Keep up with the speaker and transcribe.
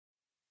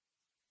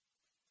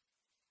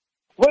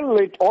Well,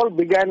 it all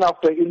began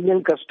after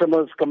Indian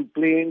customers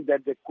complained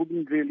that they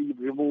couldn't really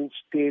remove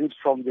stains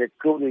from their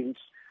clothing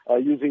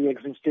using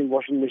existing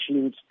washing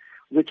machines,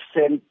 which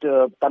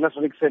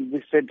Panasonic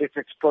sent its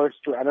experts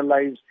to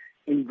analyze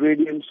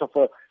ingredients of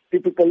a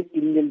typical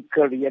Indian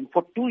curry. And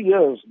for 2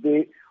 years,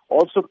 they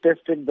also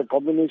tested the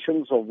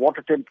combinations of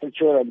water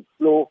temperature and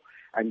flow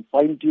and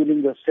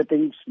fine-tuning the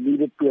settings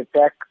needed to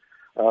attack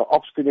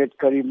obstinate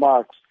curry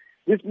marks.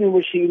 This new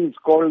machine is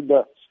called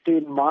the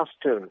Stain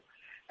Master,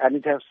 and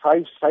it has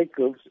 5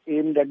 cycles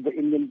aimed at the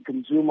Indian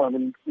consumer. I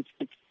mean,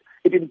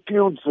 it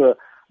includes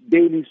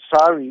daily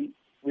sari,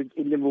 with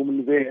Indian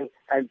women wear,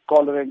 and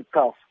collar and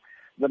cuff.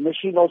 The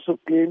machine also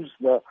claims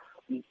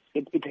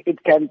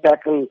it can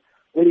tackle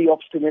very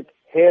obstinate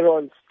hair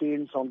oil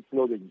stains on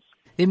clothing.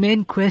 The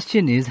main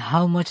question is,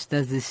 how much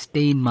does this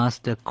Stain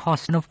Master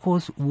cost? And of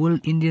course, will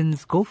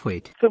Indians go for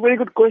it? It's a very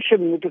good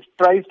question. It is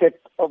priced at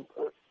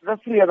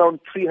roughly around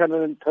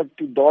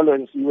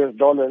 $330 US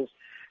dollars,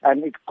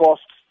 and it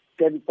costs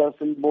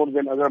 10% more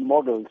than other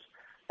models.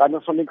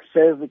 Panasonic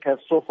says it has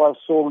so far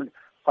sold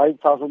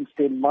 5,000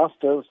 Stain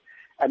Masters,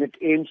 and it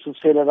aims to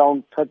sell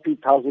around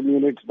 30,000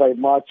 units by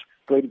March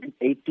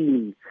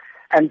 2018.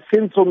 And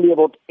since only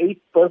about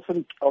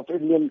 8% of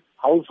Indian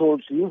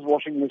households use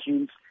washing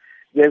machines,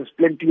 there's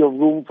plenty of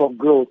room for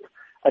growth.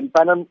 And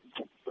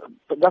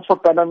that's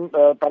what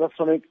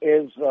Panasonic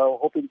is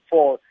hoping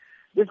for.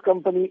 This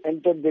company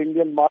entered the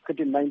Indian market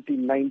in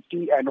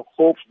 1990 and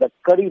hopes that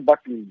curry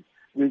button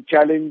will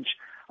challenge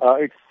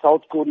its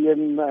South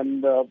Korean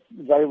and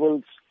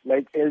rivals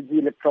like LG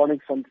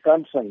Electronics and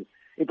Samsung.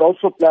 It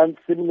also plans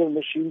similar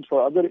machines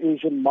for other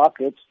Asian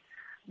markets,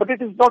 but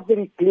it is not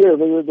very clear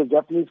whether the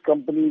Japanese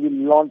company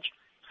will launch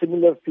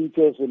similar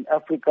features in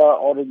Africa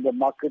or in the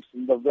markets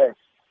in the West.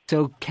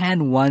 So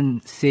can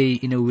one say,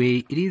 in a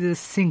way, it is a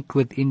sync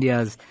with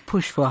India's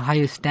push for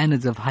higher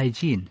standards of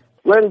hygiene?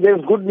 Well,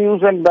 there's good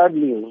news and bad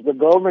news.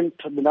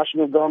 The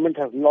national government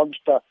has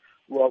launched a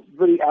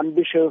very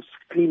ambitious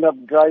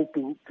clean-up drive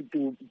to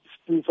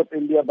spruce up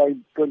India by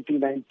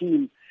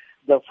 2019.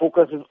 The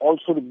focus is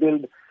also to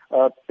build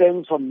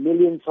tens of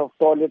millions of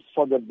toilets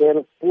for the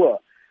bare poor.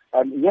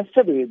 And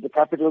yesterday, the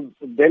capital,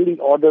 Delhi,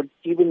 ordered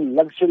even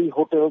luxury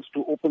hotels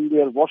to open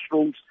their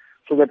washrooms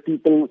so that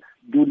people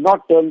do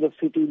not turn the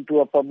city into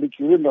a public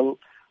urinal.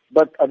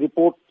 But a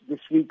report this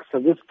week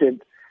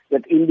suggested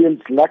that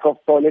Indians' lack of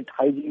toilet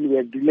hygiene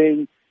were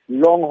delaying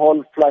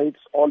long-haul flights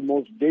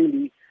almost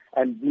daily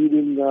and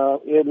bleeding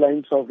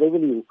airlines of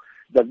revenue.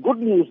 The good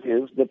news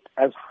is that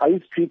as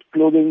high-street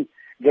clothing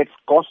gets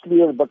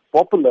costlier but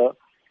popular,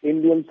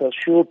 Indians are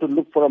sure to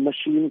look for a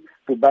machine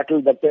to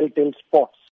battle the telltale spots.